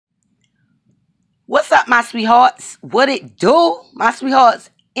What's up, my sweethearts? What it do, my sweethearts?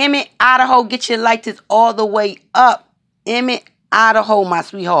 Emmett, Idaho, get your lighters all the way up. Emmett, Idaho, my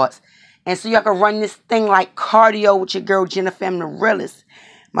sweethearts. And so y'all can run this thing like cardio with your girl, jennifermdarealest.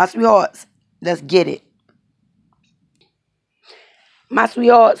 My sweethearts, let's get it. My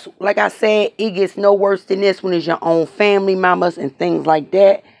sweethearts, like I said, it gets no worse than this when it's your own family members and things like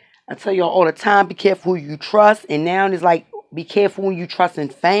that. I tell y'all all the time, be careful who you trust. And now it's like, be careful when you trust in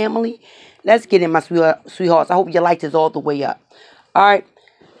family. Let's get it, my sweethearts. I hope your light is all the way up. All right.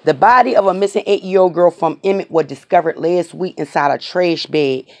 The body of a missing 8-year-old girl from Emmett was discovered last week inside a trash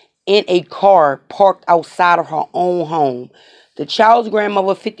bag in a car parked outside of her own home. The child's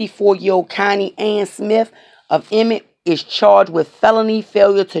grandmother, 54-year-old Connie Ann Smith of Emmett, is charged with felony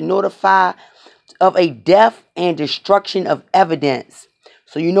failure to notify of a death and destruction of evidence.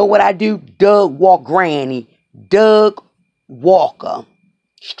 So you know what I do? Doug walk granny. Doug Walker.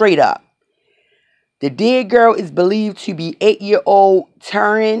 Straight up. The dead girl is believed to be 8-year-old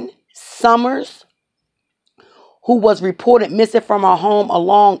TARYN Summmer'S, who was reported missing from her home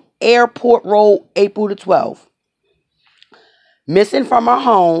along Airport Road April the 12th. Missing from her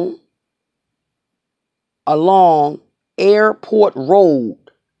home along Airport Road.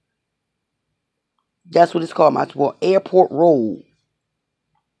 That's what it's called, my sport. Airport Road.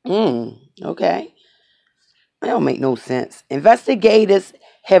 Okay. That don't make no sense. Investigators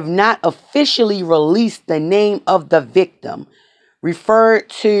have not officially released the name of the victim, referred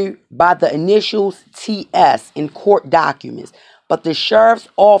to by the initials TS in court documents, but the sheriff's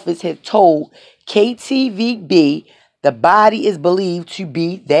office has told KTVB the body is believed to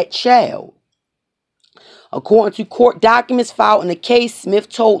be that child. According to court documents filed in the case, Smith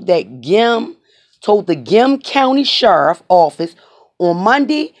told the Gem County Sheriff Office on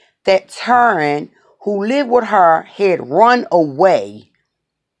Monday that TARYN, who lived with her, had run away.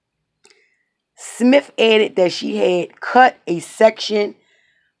 Smith added that she had cut a section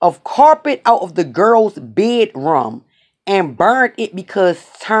of carpet out of the girl's bedroom and burned it because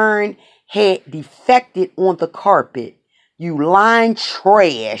TARYN had defected on the carpet. You lying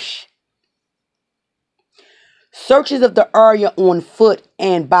trash. Searches of the area on foot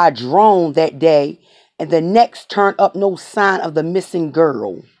and by drone that day and the next turned up no sign of the missing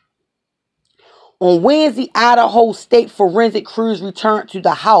girl. On Wednesday, Idaho State forensic crews returned to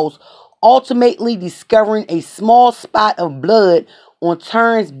the house, ultimately discovering a small spot of blood on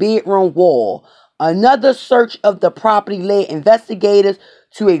TARYN's bedroom wall. Another search of the property led investigators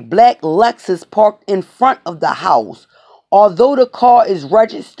to a black Lexus parked in front of the house. Although the car is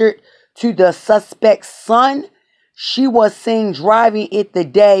registered to the suspect's son, she was seen driving it the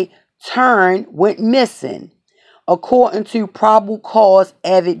day TARYN went missing, according to probable cause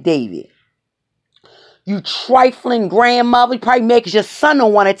affidavit. You trifling grandmother, you probably makes your son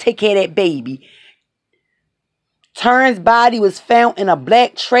don't want to take care of that baby. TARYN's body was found in a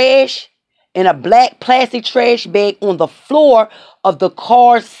black plastic trash bag on the floor of the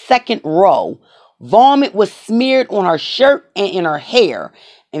car's second row. Vomit was smeared on her shirt and in her hair,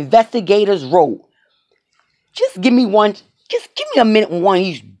 investigators wrote. Just give me a minute with one of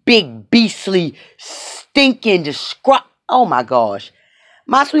these big, beastly, stinking, oh my gosh.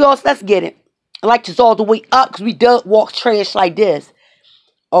 My sweethearts, let's get it. I like this all the way up because we don't walk trash like this.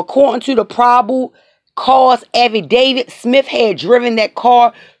 According to the probable cause affidavit, Smith had driven that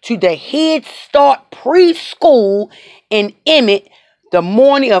car to the Head Start preschool in Emmett the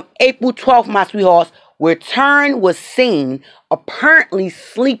morning of April 12th, my sweethearts, where TARYN was seen apparently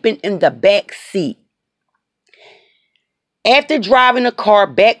sleeping in the back seat. After driving the car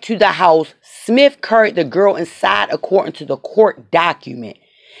back to the house, Smith carried the girl inside according to the court document.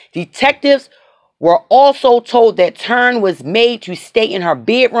 Detectives were also told that TARYN was made to stay in her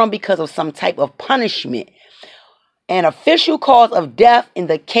bedroom because of some type of punishment. An official cause of death in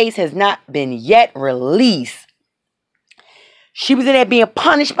the case has not been yet released. She was in there being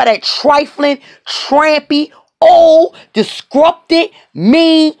punished by that trifling, trampy, old, disrupted,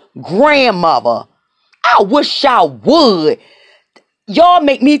 mean grandmother. I wish I would. Y'all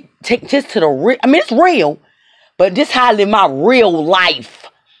make me take this to the real. I mean, it's real, but this how I live my real life.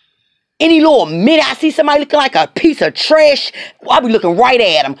 Any little minute I see somebody looking like a piece of trash, I'll be looking right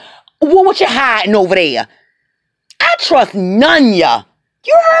at them. What you hiding over there? I trust none of ya.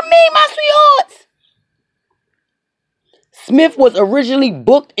 You heard me, my sweethearts? Smith was originally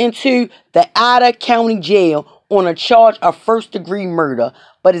booked into the Idaho County Jail on a charge of first-degree murder,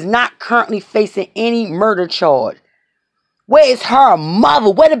 but is not currently facing any murder charge. Where is her mother?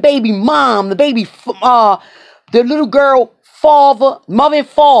 Where the baby mom? The baby, the little girl father, mother and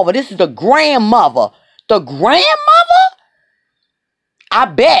father. This is the grandmother. The grandmother? I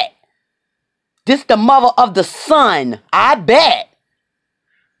bet. This the mother of the son. I bet.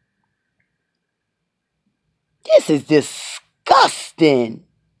 This is disgusting.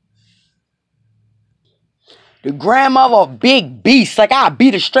 The grandmother of big beast. Like I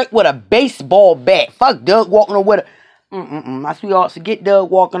beat her straight with a baseball bat. Fuck Doug walking on with a... My sweetheart, forget Doug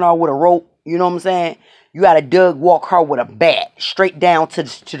walking on with a rope. You know what I'm saying? You gotta Doug walk her with a bat. Straight down to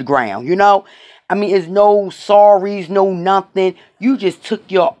the ground. You know? I mean, it's no sorries, no nothing. You just took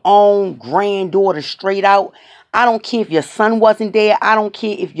your own granddaughter straight out. I don't care if your son wasn't there. I don't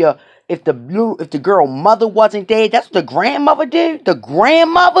care if the girl mother wasn't there. That's what the grandmother did. The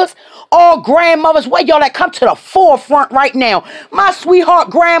grandmothers, all grandmothers, where y'all at? Come to the forefront right now. My sweetheart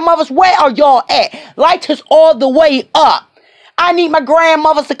grandmothers, where are y'all at? Light us all the way up. I need my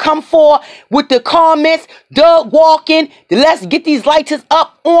grandmothers to come forward with the comments. Doug walking. Let's get these lights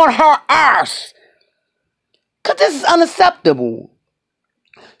up on her arse. Because this is unacceptable.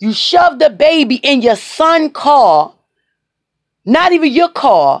 You shoved the baby in your son's car. Not even your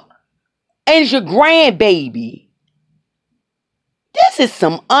car. And it's your grandbaby. This is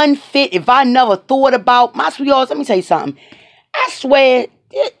some unfit. If I never thought about... My sweethearts, let me tell you something. I swear...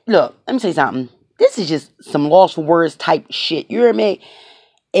 Look, let me tell you something. This is just some lost for words type shit. You hear me?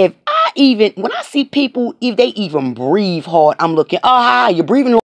 When I see people, if they even breathe hard, I'm looking, oh, hi, you're breathing